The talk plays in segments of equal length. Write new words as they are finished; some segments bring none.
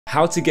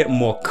how to get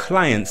more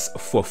clients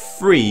for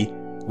free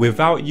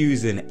without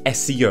using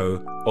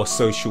SEO or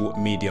social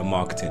media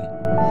marketing.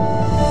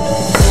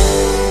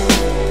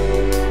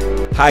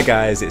 Hi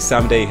guys, it's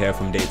Sam Day here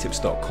from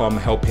DeyTips.com,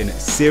 helping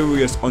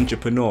serious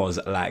entrepreneurs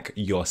like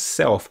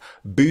yourself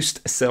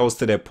boost sales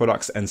to their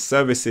products and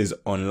services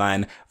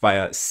online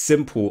via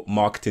simple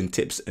marketing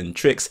tips and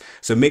tricks.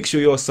 So make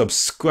sure you're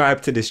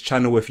subscribed to this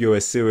channel if you're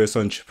a serious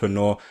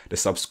entrepreneur. The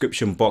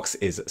subscription box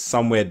is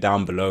somewhere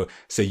down below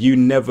so you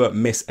never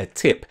miss a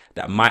tip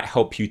that might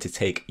help you to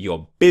take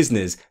your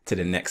business to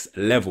the next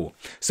level.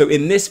 So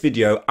in this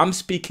video, I'm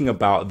speaking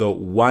about the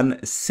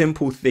one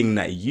simple thing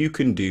that you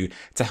can do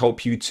to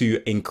help you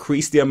to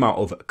increase the amount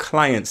of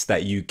clients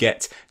that you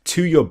get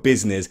to your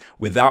business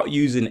without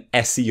using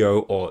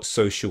SEO or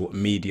social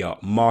media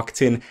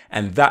marketing,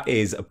 and that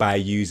is by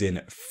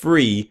using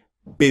free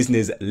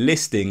business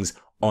listings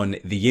on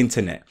the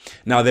internet.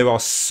 Now, there are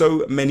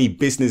so many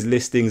business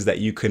listings that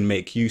you can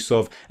make use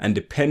of, and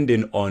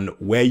depending on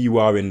where you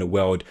are in the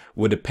world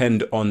will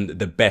depend on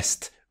the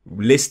best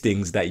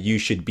listings that you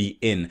should be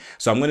in.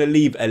 So I'm going to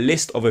leave a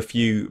list of a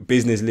few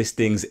business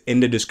listings in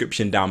the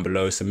description down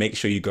below, so make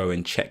sure you go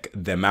and check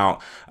them out.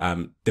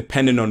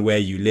 Depending on where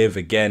you live,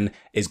 again,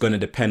 is going to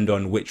depend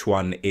on which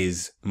one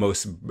is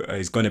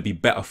going to be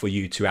better for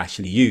you to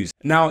actually use.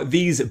 Now,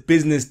 these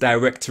business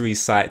directory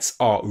sites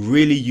are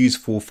really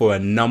useful for a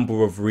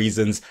number of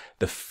reasons.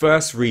 The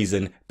first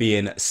reason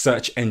being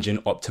search engine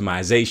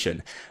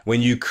optimization.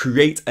 When you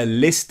create a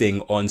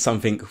listing on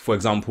something, for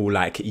example,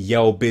 like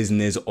Yelp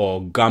Business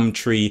or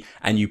Gumtree,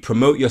 and you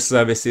promote your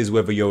services,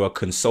 whether you're a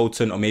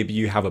consultant or maybe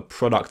you have a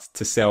product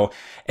to sell,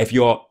 if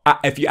you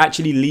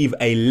actually leave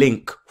a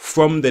link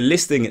from the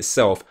listing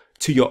itself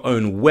to your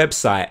own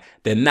website,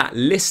 then that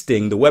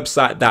listing, the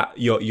website that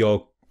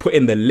you're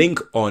putting the link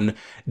on,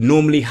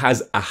 normally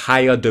has a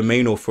higher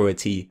domain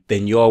authority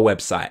than your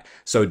website.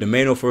 So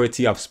domain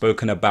authority I've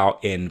spoken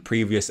about in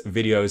previous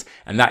videos,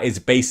 and that is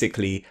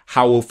basically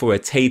how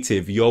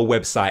authoritative your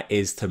website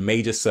is to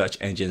major search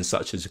engines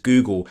such as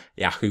Google,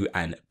 Yahoo,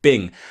 and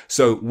Bing.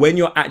 So when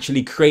you're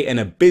actually creating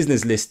a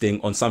business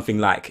listing on something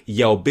like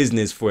Yelp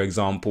Business, for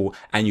example,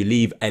 and you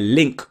leave a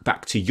link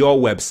back to your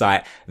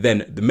website,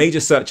 then the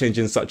major search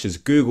engines such as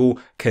Google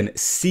can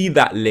see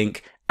that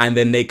link, and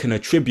then they can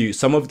attribute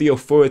some of the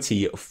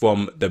authority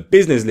from the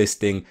business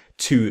listing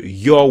to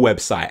your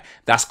website.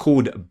 That's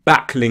called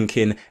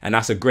backlinking, and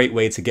that's a great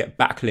way to get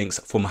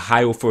backlinks from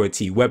high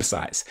authority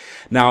websites.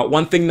 Now,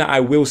 one thing that I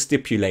will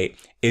stipulate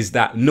is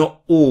that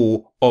not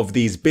all of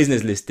these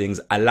business listings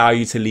allow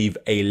you to leave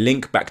a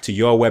link back to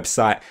your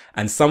website,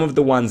 and some of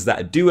the ones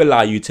that do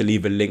allow you to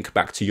leave a link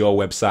back to your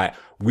website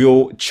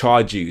will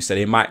charge you. So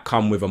they might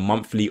come with a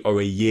monthly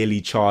or a yearly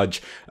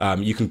charge.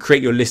 You can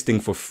create your listing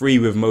for free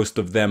with most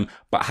of them,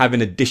 but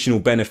having additional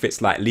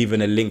benefits like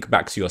leaving a link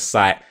back to your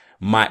site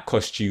might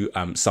cost you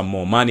some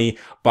more money.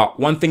 But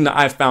one thing that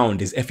I've found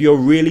is if you're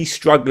really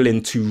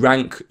struggling to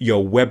rank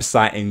your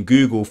website in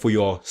Google for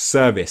your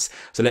service,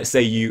 so let's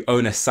say you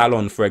own a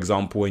salon, for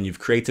example, and you've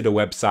created a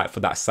website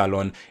for that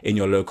salon in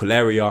your local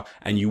area,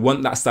 and you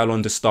want that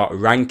salon to start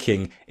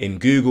ranking in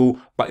Google,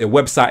 but your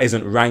website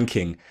isn't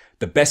ranking,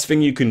 the best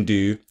thing you can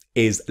do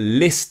is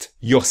list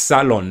your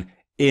salon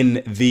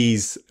in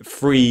these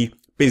free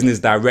business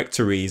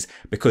directories,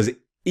 because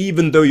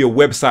even though your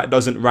website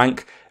doesn't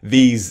rank,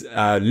 these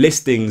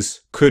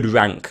listings could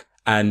rank.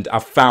 And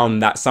I've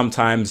found that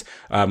sometimes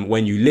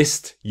when you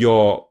list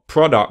your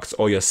product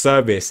or your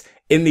service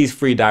in these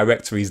free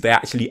directories, they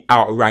actually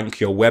outrank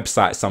your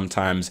website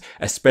sometimes,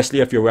 especially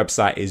if your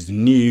website is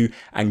new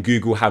and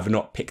Google have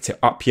not picked it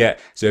up yet.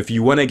 So if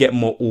you want to get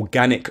more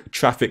organic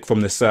traffic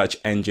from the search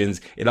engines,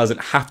 it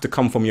doesn't have to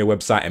come from your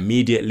website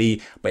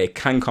immediately, but it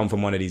can come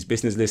from one of these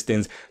business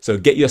listings. So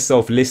get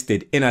yourself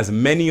listed in as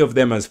many of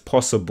them as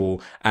possible,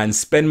 and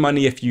spend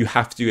money if you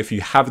have to, if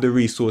you have the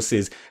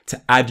resources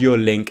to add your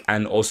link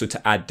and also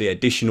to add the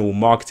additional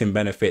marketing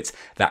benefits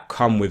that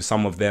come with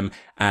some of them,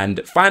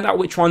 and find out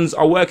which ones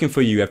are working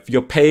for you. If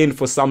you're paying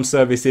for some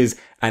services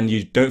and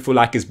you don't feel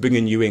like it's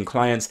bringing you in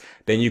clients,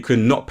 then you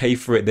can not pay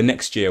for it the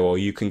next year, or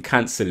you can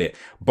cancel it.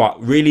 But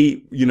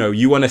really,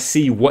 you want to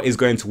see what is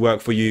going to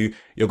work for you.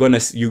 You're going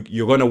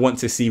to want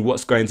to see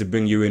what's going to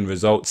bring you in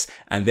results,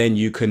 and then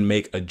you can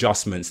make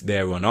adjustments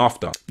there on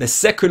after. The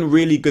second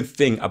really good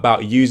thing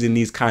about using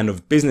these kind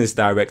of business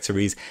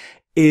directories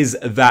is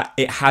that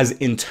it has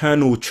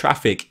internal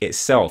traffic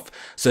itself.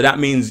 So that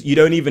means you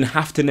don't even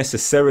have to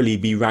necessarily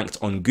be ranked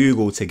on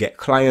Google to get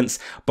clients.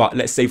 But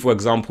let's say, for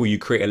example, you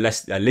create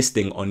a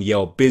listing on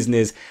Yelp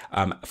Business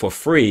for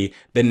free,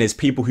 then there's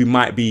people who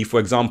might be, for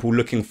example,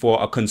 looking for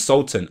a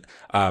consultant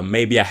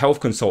maybe a health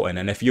consultant,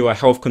 and if you're a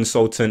health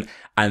consultant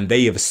and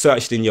they have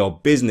searched in your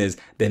business,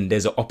 then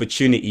there's an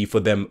opportunity for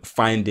them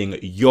finding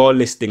your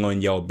listing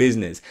on your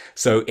business.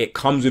 So it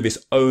comes with its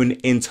own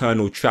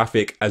internal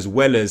traffic, as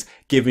well as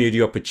giving you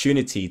the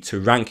opportunity to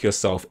rank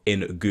yourself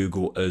in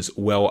Google as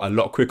well, a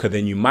lot quicker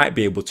than you might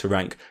be able to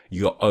rank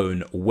your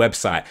own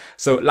website.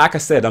 So like I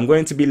said, I'm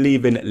going to be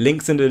leaving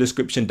links in the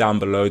description down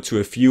below to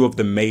a few of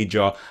the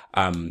major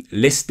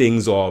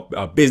listings or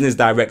business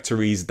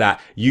directories that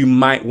you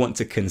might want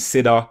to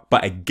consider.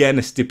 But again,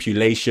 a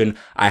stipulation: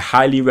 I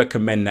highly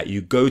recommend that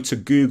you go to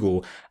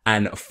Google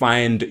and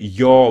find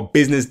your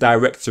business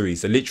directory.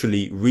 So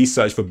literally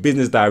research for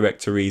business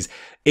directories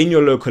in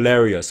your local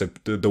area. So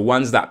the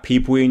ones that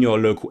people in your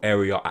local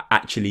area are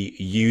actually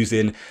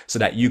using, so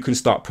that you can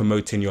start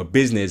promoting your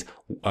business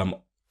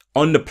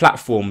on the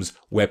platforms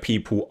where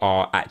people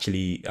are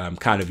actually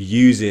kind of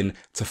using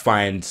to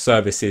find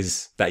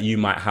services that you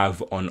might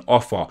have on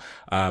offer.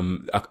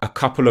 A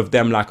couple of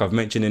them, like I've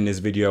mentioned in this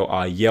video,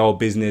 are Yale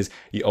Business.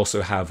 You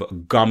also have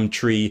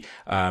Gumtree.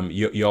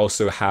 You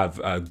also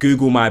have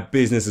Google My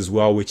Business as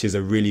well, which is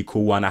a really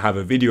cool one. I have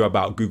a video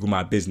about Google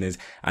My Business,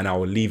 and I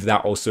will leave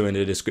that also in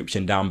the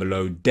description down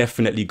below.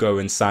 Definitely go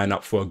and sign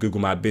up for a Google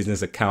My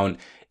Business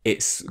account.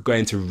 It's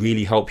going to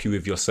really help you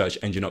with your search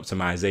engine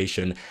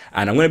optimization.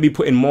 And I'm going to be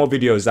putting more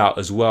videos out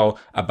as well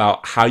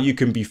about how you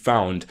can be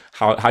found,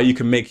 how you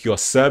can make your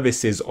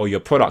services or your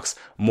products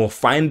more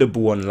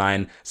findable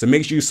online. So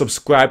make sure you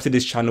subscribe to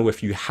this channel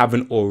if you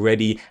haven't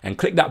already, and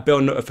click that bell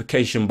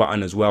notification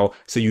button as well,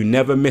 so you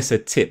never miss a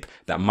tip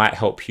that might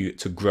help you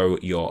to grow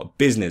your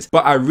business.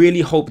 But I really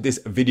hope this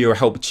video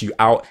helped you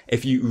out.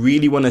 If you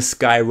really want to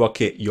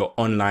skyrocket your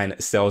online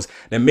sales,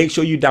 then make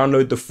sure you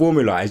download the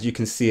formula. As you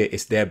can see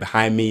it's there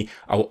behind me.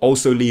 I will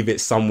also leave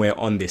it somewhere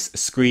on this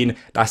screen.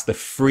 That's the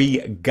free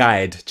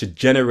guide to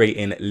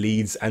generating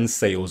leads and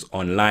sales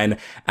online.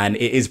 And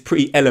it is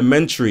pretty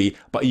elementary,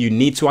 but you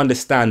need to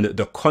understand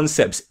the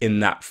concepts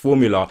in that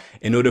formula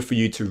in order for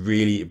you to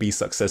really be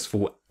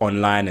successful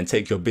online and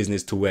take your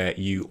business to where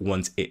you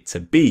want it to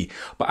be.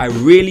 But I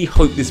really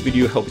hope this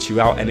video helped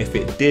you out, and if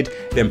it did,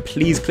 then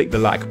please click the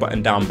like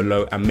button down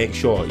below and make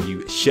sure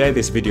you share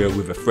this video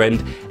with a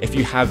friend. If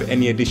you have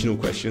any additional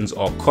questions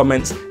or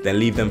comments, then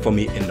leave them for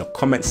me in the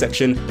comment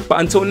section. But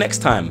until next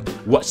time,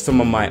 watch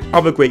some of my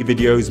other great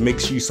videos. Make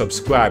sure you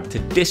subscribe to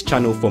this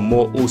channel for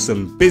more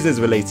awesome business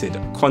related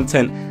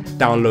content.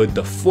 Download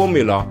the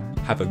formula.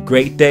 Have a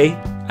great day,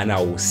 and I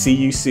will see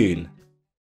you soon.